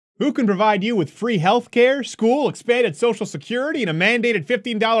Who can provide you with free health care, school, expanded Social Security, and a mandated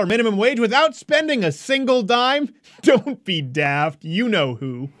 $15 minimum wage without spending a single dime? Don't be daft. You know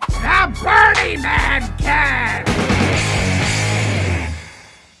who. The Bernie Man can!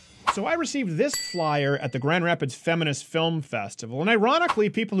 So I received this flyer at the Grand Rapids Feminist Film Festival, and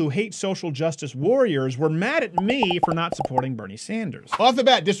ironically, people who hate social justice warriors were mad at me for not supporting Bernie Sanders. Off the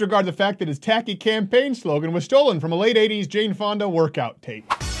bat, disregard the fact that his tacky campaign slogan was stolen from a late 80s Jane Fonda workout tape.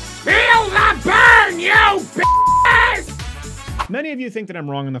 Feel the burn, you bitches! Many of you think that I'm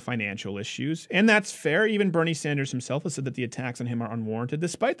wrong on the financial issues, and that's fair. Even Bernie Sanders himself has said that the attacks on him are unwarranted,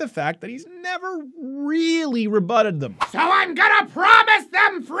 despite the fact that he's never really rebutted them. So I'm gonna promise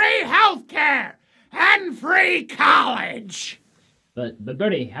them free healthcare and free college. But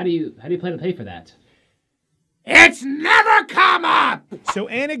Bernie, how do you plan to pay for that? It's never come up! So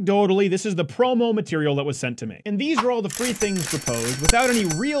anecdotally, this is the promo material that was sent to me. And these are all the free things proposed without any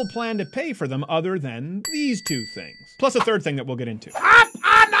real plan to pay for them other than these two things. Plus a third thing that we'll get into. Up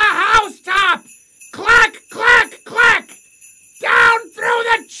on the housetop! Clack, clack, clack! Down through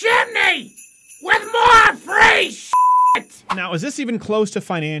the chimney! With more free shit! Now, is this even close to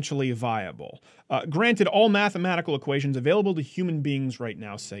financially viable? Granted, all mathematical equations available to human beings right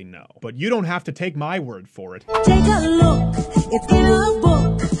now say no. But you don't have to take my word for it. Take a look, it's in a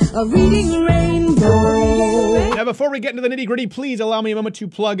book, a reading rainbow. Now, before we get into the nitty-gritty, please allow me a moment to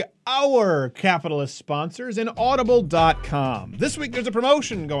plug our capitalist sponsors in Audible.com. This week, there's a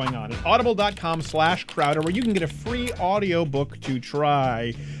promotion going on at Audible.com/Crowder where you can get a free audiobook to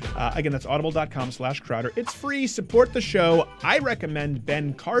try. Again, that's Audible.com/Crowder. It's free, support the show. I recommend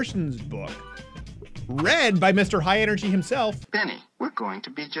Ben Carson's book, read by Mr. High Energy himself. Benny, we're going to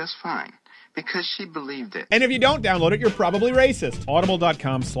be just fine, because she believed it. And if you don't download it, you're probably racist.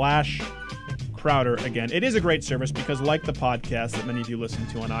 Audible.com/Crowder. Again, it is a great service because, like the podcast that many of you listen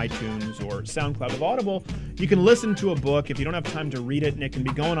to on iTunes or SoundCloud with Audible, you can listen to a book if you don't have time to read it, and it can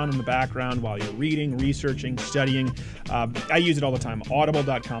be going on in the background while you're reading, researching, studying. I use it all the time.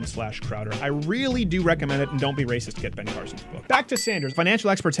 Audible.com/Crowder. I really do recommend it, and don't be racist to get Ben Carson's book. Back to Sanders. Financial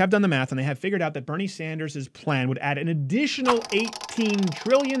experts have done the math, and they have figured out that Bernie Sanders' plan would add an additional $18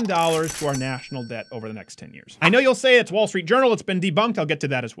 trillion to our national debt over the next 10 years. I know you'll say it's Wall Street Journal, it's been debunked, I'll get to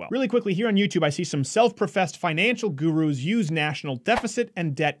that as well. Really quickly, here on YouTube, I see some self-professed financial gurus use national deficit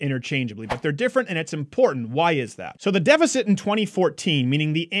and debt interchangeably, but they're different and it's important. Why is that? So the deficit in 2014,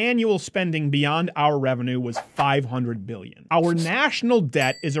 meaning the annual spending beyond our revenue, was $500 billion. Our national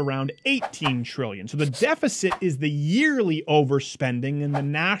debt is around $18 trillion. So the deficit is the yearly overspending and the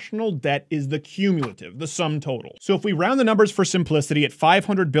national debt is the cumulative, the sum total. So if we round the numbers for simplicity at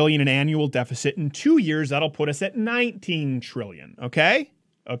 $500 billion in annual deficit, in 2 years, that'll put us at $19 trillion, okay?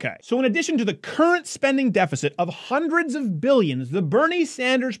 Okay, so in addition to the current spending deficit of hundreds of billions, the Bernie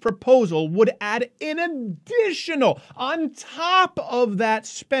Sanders proposal would add an additional, on top of that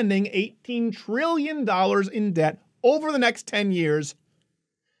spending, $18 trillion in debt over the next 10 years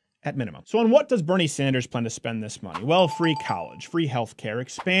at minimum. So on what does Bernie Sanders plan to spend this money? Well, free college, free healthcare,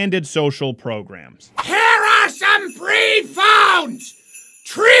 expanded social programs. Here are some free phones!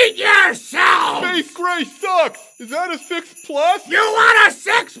 Treat yourself! Space Gray sucks! Is that a 6+? You want a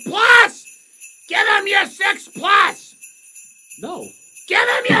 6+? Give him your 6+! No. Give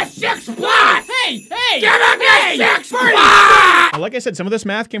him your 6+! Hey! Give him your 6+! Now, like I said, some of this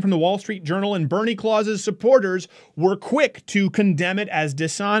math came from the Wall Street Journal, and Bernie Claus's supporters were quick to condemn it as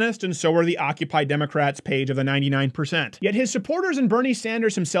dishonest, and so were the Occupy Democrats page of the 99%. Yet his supporters and Bernie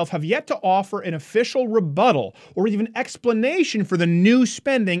Sanders himself have yet to offer an official rebuttal or even explanation for the new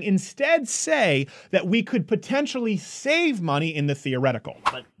spending, instead say that we could potentially save money in the theoretical.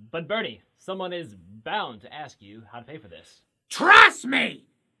 But Bernie, someone is bound to ask you how to pay for this. Trust me!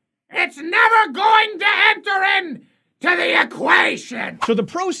 It's never going to enter in to the equation! So the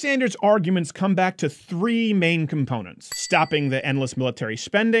pro-Sanders arguments come back to three main components: stopping the endless military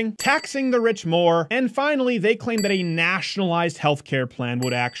spending, taxing the rich more, and finally, they claim that a nationalized healthcare plan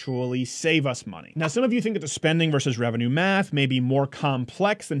would actually save us money. Now, some of you think that the spending versus revenue math may be more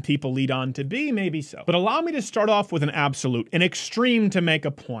complex than people lead on to be, maybe so. But allow me to start off with an absolute, an extreme to make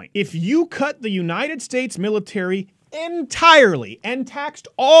a point. If you cut the United States military entirely and taxed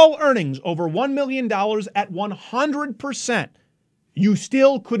all earnings over $1 million at 100%, you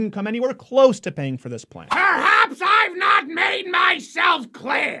still couldn't come anywhere close to paying for this plan. Perhaps I've not made myself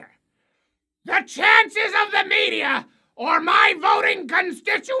clear. The chances of the media or my voting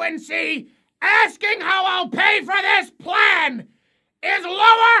constituency asking how I'll pay for this plan is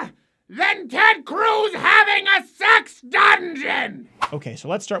lower than Ted Cruz having a sex dungeon. Okay, so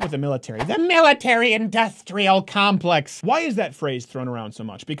let's start with the military. The military-industrial complex. Why is that phrase thrown around so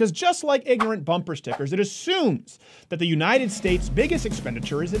much? Because just like ignorant bumper stickers, it assumes that the United States' biggest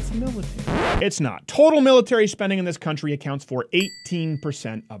expenditure is its military. It's not. Total military spending in this country accounts for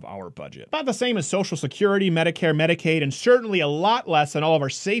 18% of our budget. About the same as Social Security, Medicare, Medicaid, and certainly a lot less than all of our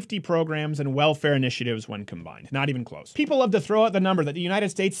safety programs and welfare initiatives when combined. Not even close. People love to throw out the number that the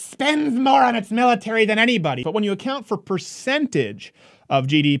United States spends more on its military than anybody. But when you account for percentage of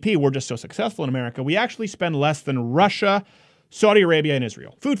GDP, we're just so successful in America, we actually spend less than Russia, Saudi Arabia, and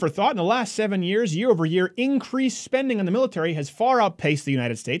Israel. Food for thought, in the last 7 years, year over year, increased spending on the military has far outpaced the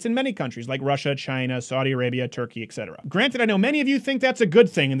United States and many countries like Russia, China, Saudi Arabia, Turkey, etc. Granted, I know many of you think that's a good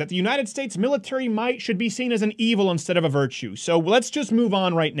thing and that the United States military might should be seen as an evil instead of a virtue. So let's just move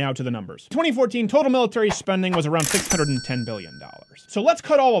on right now to the numbers. 2014 total military spending was around $610 billion. So let's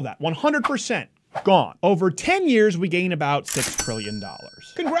cut all of that, 100%. Gone. Over 10 years, we gain about $6 trillion.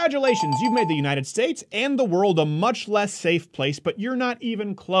 Congratulations, you've made the United States and the world a much less safe place, but you're not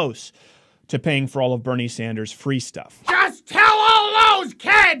even close to paying for all of Bernie Sanders' free stuff. Just tell all those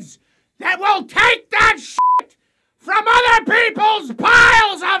kids that will take that shit from other people's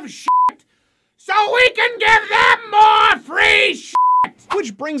piles of shit so we can give them more free shit.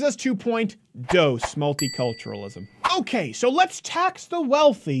 Which brings us to point dos, multiculturalism. Okay, so let's tax the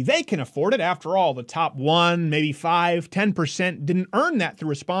wealthy. They can afford it. After all, the top 1, maybe 5, 10% didn't earn that through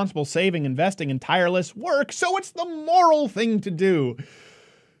responsible saving, investing, and tireless work, so it's the moral thing to do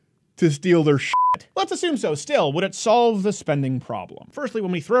to steal their shit. Let's assume so. Still, would it solve the spending problem? Firstly,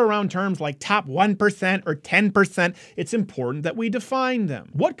 when we throw around terms like top 1% or 10%, it's important that we define them.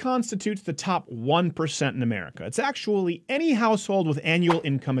 What constitutes the top 1% in America? It's actually any household with annual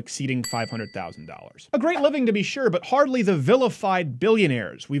income exceeding $500,000. A great living to be sure, but hardly the vilified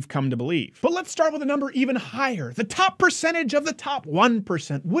billionaires we've come to believe. But let's start with a number even higher. The top percentage of the top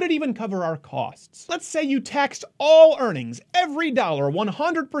 1%. Would it even cover our costs? Let's say you taxed all earnings, every dollar,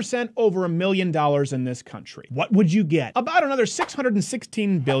 100% over $1 million in this country. What would you get? About another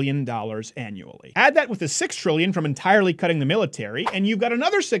 $616 billion annually. Add that with the $6 trillion from entirely cutting the military, and you've got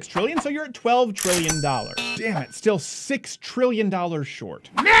another $6 trillion, so you're at $12 trillion. Damn it, still $6 trillion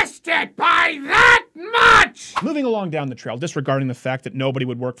short. Missed it by that much! Moving along down the trail, disregarding the fact that nobody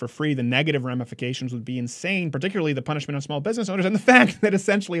would work for free, the negative ramifications would be insane, particularly the punishment of small business owners, and the fact that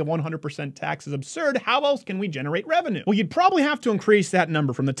essentially a 100% tax is absurd. How else can we generate revenue? Well, you'd probably have to increase that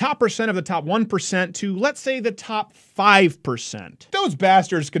number from the top percent of the top 1% to, let's say, the top 5%. Those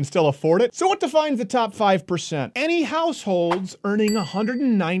bastards can still afford it. So what defines the top 5%? Any households earning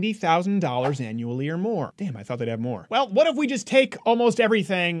 $190,000 annually or more. Damn, I thought they'd have more. Well, what if we just take almost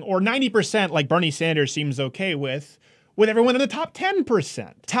everything, or 90% like Bernie Sanders seems okay with everyone in the top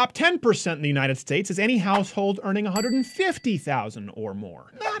 10%. Top 10% in the United States is any household earning $150,000 or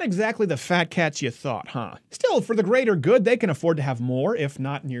more. Not exactly the fat cats you thought, huh? Still, for the greater good, they can afford to have more, if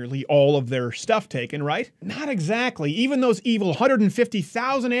not nearly all of their stuff taken, right? Not exactly. Even those evil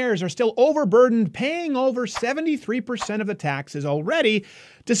 150,000 heirs are still overburdened, paying over 73% of the taxes already,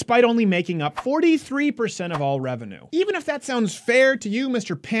 despite only making up 43% of all revenue. Even if that sounds fair to you,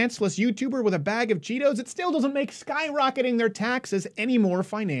 Mr. Pantsless YouTuber with a bag of Cheetos, it still doesn't make skyrocketing their taxes any more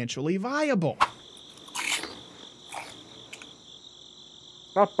financially viable.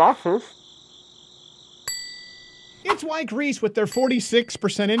 That's fascist. It's why Greece, with their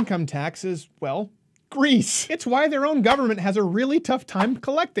 46% income taxes, well, Greece. It's why their own government has a really tough time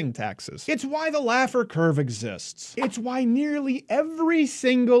collecting taxes. It's why the Laffer curve exists. It's why nearly every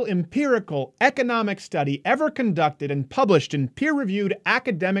single empirical economic study ever conducted and published in peer-reviewed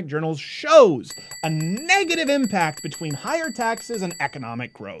academic journals shows a negative impact between higher taxes and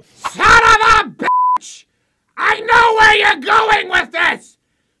economic growth. Son of a bitch! I know where you're going with this!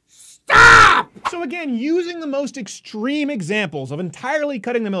 Stop! So again, using the most extreme examples of entirely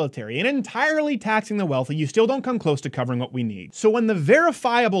cutting the military and entirely taxing the wealthy, you still don't come close to covering what we need. So when the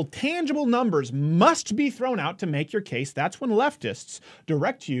verifiable, tangible numbers must be thrown out to make your case, that's when leftists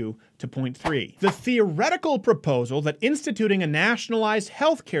direct you to point 3. The theoretical proposal that instituting a nationalized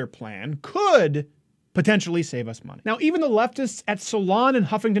healthcare plan could potentially save us money. Now, even the leftists at Salon and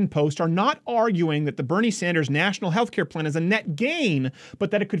Huffington Post are not arguing that the Bernie Sanders national healthcare plan is a net gain,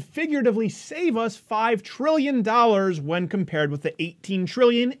 but that it could figuratively save us $5 trillion when compared with the $18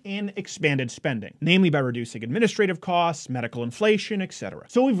 trillion in expanded spending, namely by reducing administrative costs, medical inflation, etc.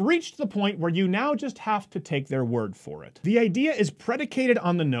 So we've reached the point where you now just have to take their word for it. The idea is predicated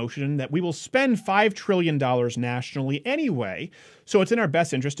on the notion that we will spend $5 trillion nationally anyway, so it's in our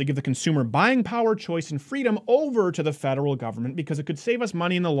best interest to give the consumer buying power, choice, and freedom over to the federal government because it could save us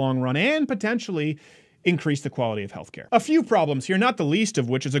money in the long run and potentially increase the quality of healthcare. A few problems here, not the least of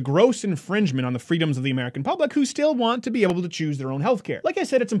which is a gross infringement on the freedoms of the American public who still want to be able to choose their own healthcare. Like I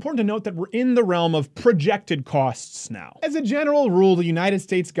said, it's important to note that we're in the realm of projected costs now. As a general rule, the United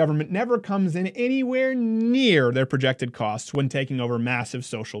States government never comes in anywhere near their projected costs when taking over massive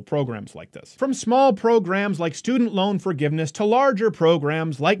social programs like this. From small programs like student loan forgiveness to larger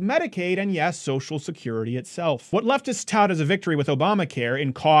programs like Medicaid and, yes, Social Security itself. What leftists tout as a victory with Obamacare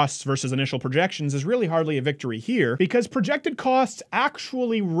in costs versus initial projections is really hardly a victory here, because projected costs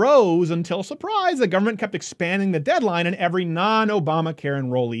actually rose until, surprise, the government kept expanding the deadline and every non-Obamacare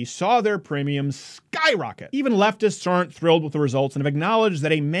enrollee saw their premiums skyrocket. Even leftists aren't thrilled with the results and have acknowledged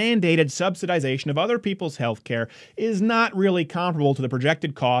that a mandated subsidization of other people's healthcare is not really comparable to the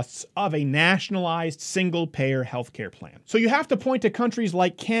projected costs of a nationalized single-payer healthcare plan. So you have to point to countries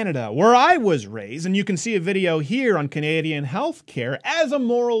like Canada, where I was raised, and you can see a video here on Canadian healthcare, as a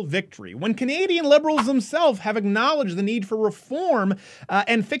moral victory, when Canadian liberals themselves have acknowledged the need for reform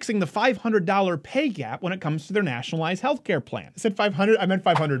and fixing the $500 pay gap when it comes to their nationalized healthcare plan. I said 500, I meant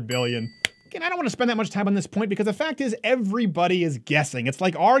 500 billion. Again, I don't want to spend that much time on this point because the fact is everybody is guessing. It's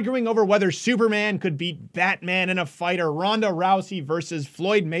like arguing over whether Superman could beat Batman in a fight or Ronda Rousey versus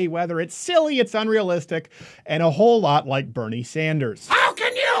Floyd Mayweather. It's silly, it's unrealistic, and a whole lot like Bernie Sanders. How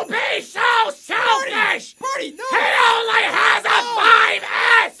can you be so selfish? Bernie, no! He only has a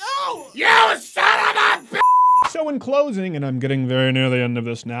 5S! No! You son of a bitch! So in closing, and I'm getting very near the end of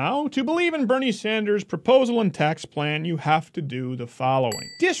this now, to believe in Bernie Sanders' proposal and tax plan, you have to do the following.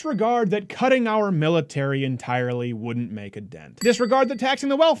 Disregard that cutting our military entirely wouldn't make a dent. Disregard that taxing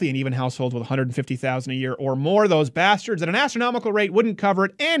the wealthy and even households with $150,000 a year or more, those bastards at an astronomical rate, wouldn't cover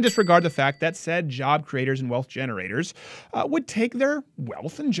it, and disregard the fact that said job creators and wealth generators would take their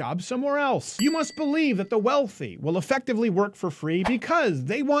wealth and jobs somewhere else. You must believe that the wealthy will effectively work for free because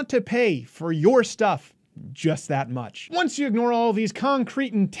they want to pay for your stuff just that much. Once you ignore all these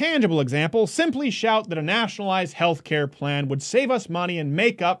concrete and tangible examples, simply shout that a nationalized healthcare plan would save us money and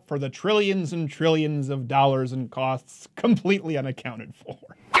make up for the trillions and trillions of dollars in costs completely unaccounted for.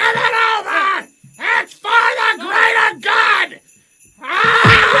 Give it over! It's for the greater good!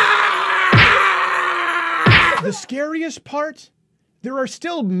 The scariest part? There are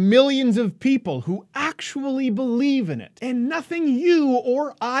still millions of people who actually believe in it, and nothing you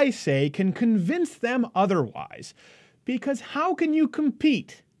or I say can convince them otherwise. Because how can you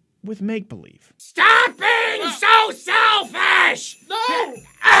compete with make-believe? Stop being so selfish!